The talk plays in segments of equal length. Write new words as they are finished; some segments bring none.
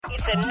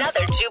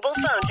another Jubal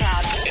phone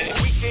tab.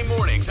 Weekday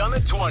mornings on the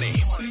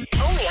 20s.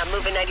 Only on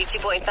Moving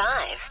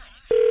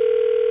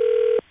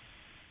 92.5.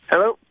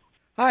 Hello?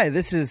 Hi,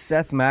 this is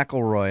Seth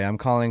McElroy. I'm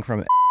calling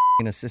from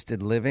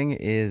Assisted Living.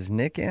 Is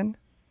Nick in?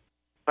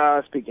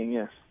 Speaking,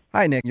 yes.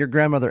 Hi, Nick. Your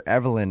grandmother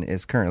Evelyn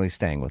is currently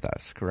staying with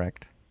us,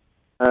 correct?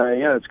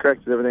 Yeah, that's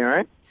correct. Is everything all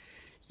right?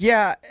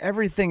 Yeah,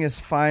 everything is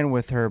fine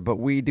with her, but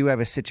we do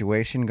have a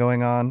situation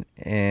going on,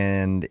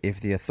 and if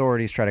the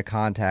authorities try to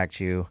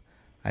contact you,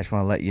 I just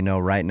want to let you know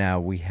right now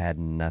we had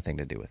nothing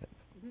to do with it.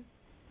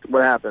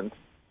 What happened?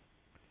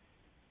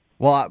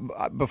 Well,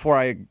 before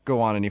I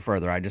go on any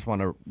further, I just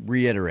want to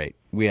reiterate,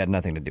 we had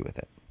nothing to do with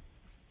it.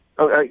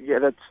 Oh,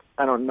 yeah,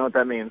 I don't know what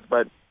that means,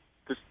 but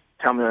just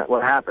tell me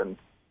what happened.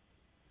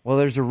 Well,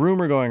 there's a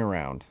rumor going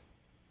around,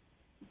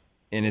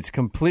 and it's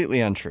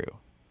completely untrue,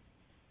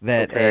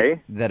 that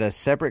a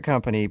separate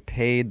company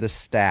paid the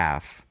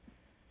staff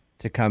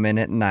to come in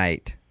at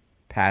night,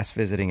 past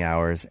visiting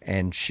hours,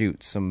 and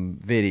shoot some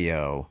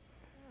video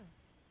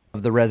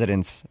of the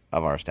residents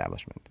of our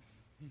establishment.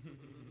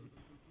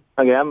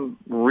 Okay, I'm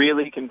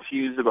really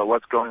confused about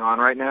what's going on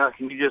right now.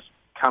 Can you just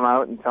come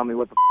out and tell me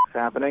what the is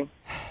happening?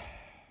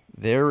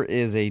 There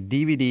is a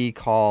DVD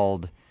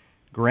called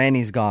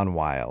Granny's Gone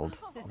Wild,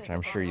 which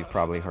I'm sure you've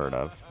probably heard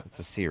of. It's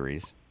a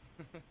series.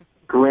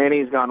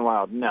 Granny's Gone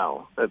Wild.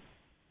 No.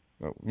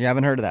 You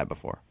haven't heard of that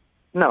before?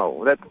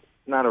 No, that's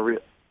not a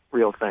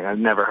real thing. I've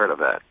never heard of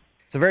that.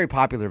 It's a very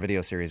popular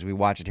video series. We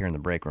watch it here in the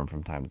break room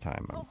from time to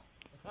time.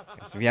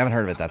 So if you haven't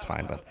heard of it, that's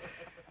fine. But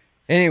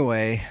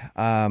anyway,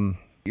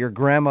 your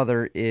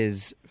grandmother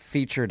is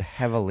featured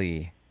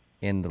heavily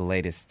in the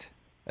latest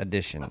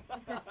edition.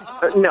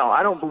 No,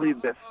 I don't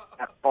believe this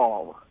at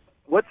all.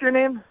 What's your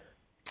name?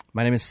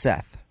 My name is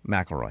Seth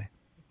McElroy.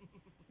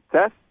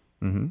 Seth?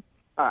 Mm-hmm.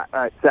 All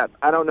right, Seth.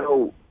 I don't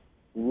know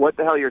what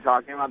the hell you're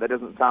talking about. That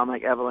doesn't sound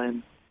like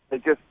Evelyn.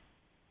 Just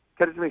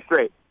cut it to me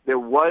straight. There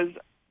was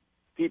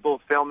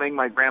people filming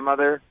my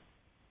grandmother,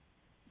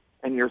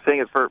 and you're saying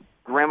it's for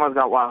Grandma's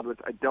Gone Wild, which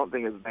I don't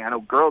think is a thing. I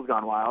know Girls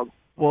Gone Wild.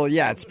 Well,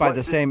 yeah, it's by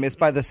the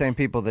same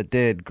people that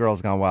did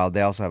Girls Gone Wild.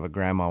 They also have a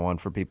grandma one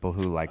for people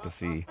who like to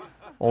see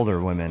older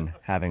women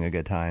having a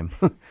good time.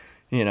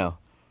 You know.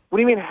 What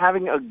do you mean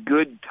having a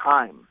good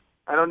time?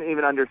 I don't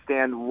even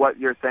understand what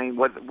you're saying.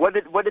 What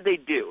did they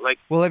do?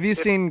 Well, have you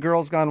seen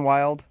Girls Gone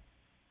Wild?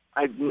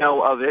 I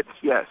know of it.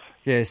 Yes.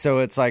 Yeah, so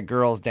it's like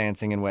girls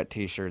dancing in wet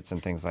T-shirts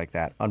and things like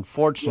that.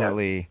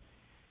 Unfortunately,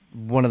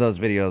 one of those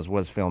videos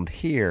was filmed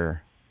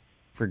here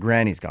for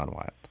Granny's Gone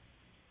Wild.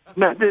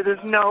 No,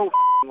 there's no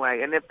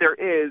way. And if there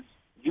is,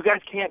 you guys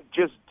can't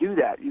just do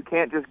that. You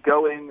can't just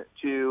go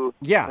into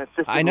an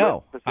assisted I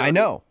know.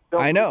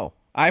 living.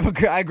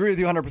 I agree with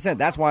you 100%.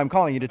 That's why I'm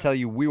calling you to tell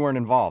you we weren't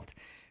involved.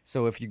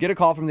 So if you get a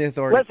call from the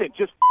authorities... Listen,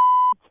 just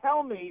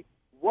tell me,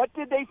 what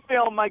did they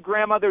film my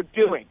grandmother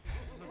doing?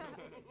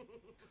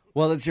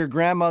 Well, it's your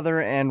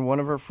grandmother and one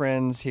of her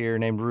friends here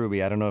named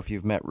Ruby. I don't know if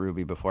you've met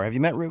Ruby before. Have you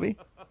met Ruby?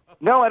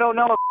 No, I don't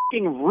know a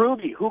f***ing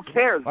Ruby. Who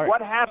cares? All right.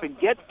 What happened?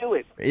 Get to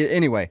it.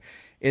 Anyway,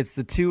 it's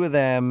the two of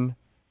them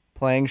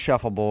playing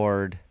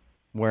shuffleboard,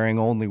 wearing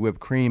only whipped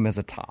cream as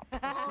a top.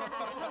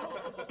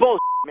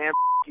 Bullshit, man. F***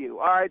 you.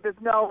 All right, there's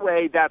no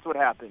way that's what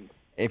happened.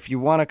 If you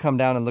want to come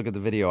down and look at the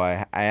video,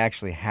 I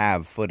actually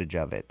have footage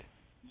of it.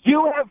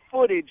 You have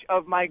footage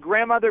of my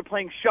grandmother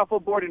playing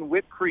shuffleboard and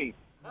whipped cream.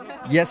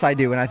 Yes, I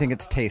do, and I think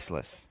it's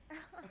tasteless.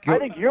 I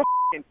think you're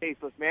f***ing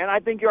tasteless, man.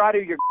 I think you're out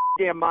of your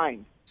damn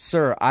mind.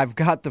 Sir, I've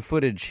got the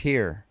footage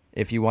here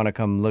if you want to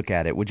come look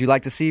at it. Would you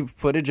like to see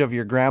footage of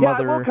your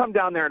grandmother? Yeah, I will come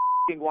down there and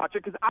f***ing watch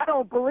it because I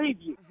don't believe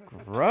you.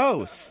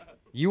 Gross.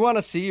 You want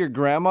to see your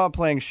grandma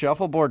playing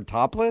shuffleboard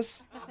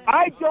topless?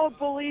 I don't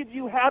believe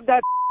you have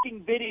that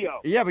f***ing video.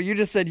 Yeah, but you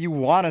just said you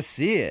want to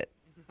see it.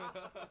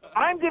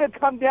 I'm going to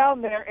come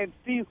down there and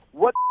see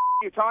what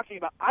you're talking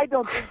about. I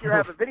don't think you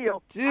have a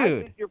video. Dude.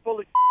 I think you're full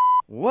of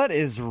What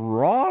is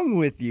wrong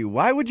with you?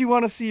 Why would you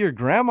want to see your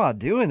grandma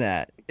doing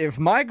that? If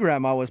my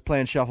grandma was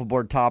playing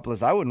shuffleboard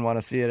topless, I wouldn't want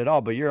to see it at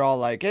all. But you're all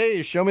like,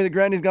 hey, show me the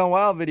Granny's Gone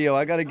Wild video.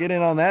 I got to get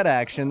in on that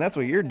action. That's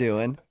what you're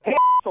doing. Hey,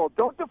 asshole,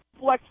 don't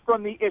deflect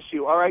from the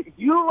issue, all right?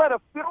 You let a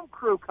film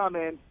crew come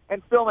in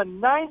and film a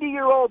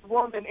 90-year-old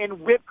woman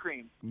in whipped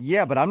cream.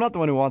 Yeah, but I'm not the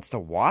one who wants to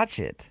watch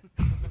it.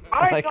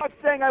 I'm not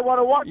saying I want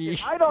to watch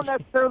it. I don't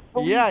necessarily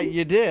believe Yeah, you.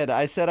 you did.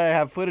 I said I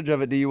have footage of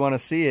it. Do you want to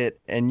see it?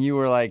 And you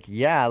were like,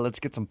 yeah, let's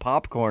get some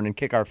popcorn and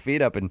kick our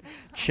feet up and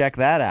check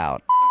that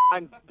out.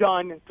 I'm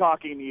done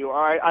talking to you,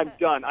 all right? I'm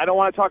done. I don't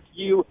want to talk to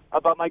you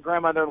about my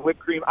grandmother and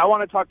whipped cream. I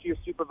want to talk to your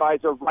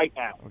supervisor right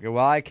now. Okay,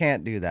 well, I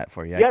can't do that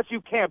for you. Yes,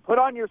 you can. Put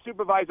on your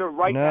supervisor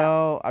right now.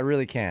 No, I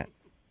really can't.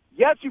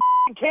 Yes, you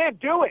can't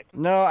do it.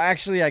 No,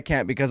 actually, I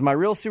can't because my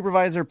real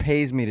supervisor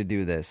pays me to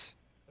do this.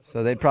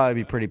 So they'd probably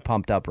be pretty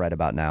pumped up right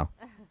about now.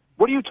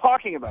 What are you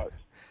talking about?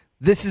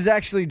 This is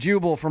actually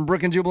Jubal from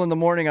Brook and Jubal in the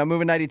Morning. I'm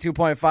moving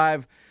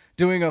 92.5,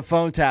 doing a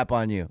phone tap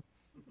on you.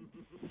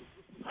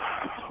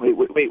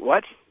 Wait,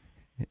 what?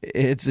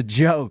 It's a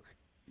joke.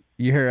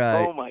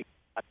 Oh, my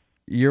God.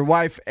 Your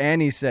wife,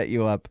 Annie, set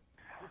you up.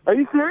 Are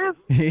you serious?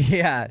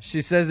 Yeah,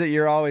 she says that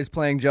you're always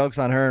playing jokes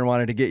on her and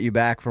wanted to get you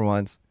back for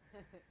once.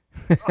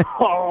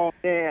 Oh,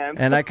 man.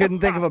 And I couldn't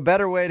think of a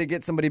better way to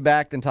get somebody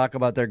back than talk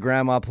about their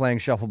grandma playing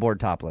shuffleboard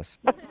topless.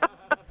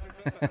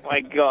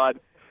 My God.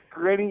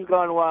 Granny's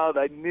Gone Wild.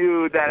 I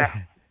knew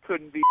that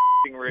couldn't be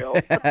real.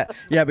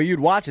 Yeah, but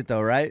you'd watch it,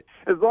 though, right?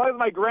 As long as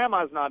my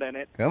grandma's not in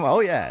it. Come on. Oh,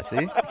 yeah, see?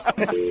 Wake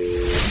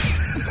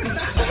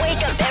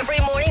up every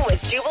morning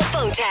with Jubal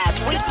phone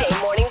tabs. Weekday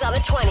mornings on the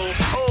 20s.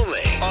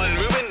 Only on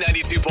Moving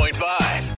 92.5.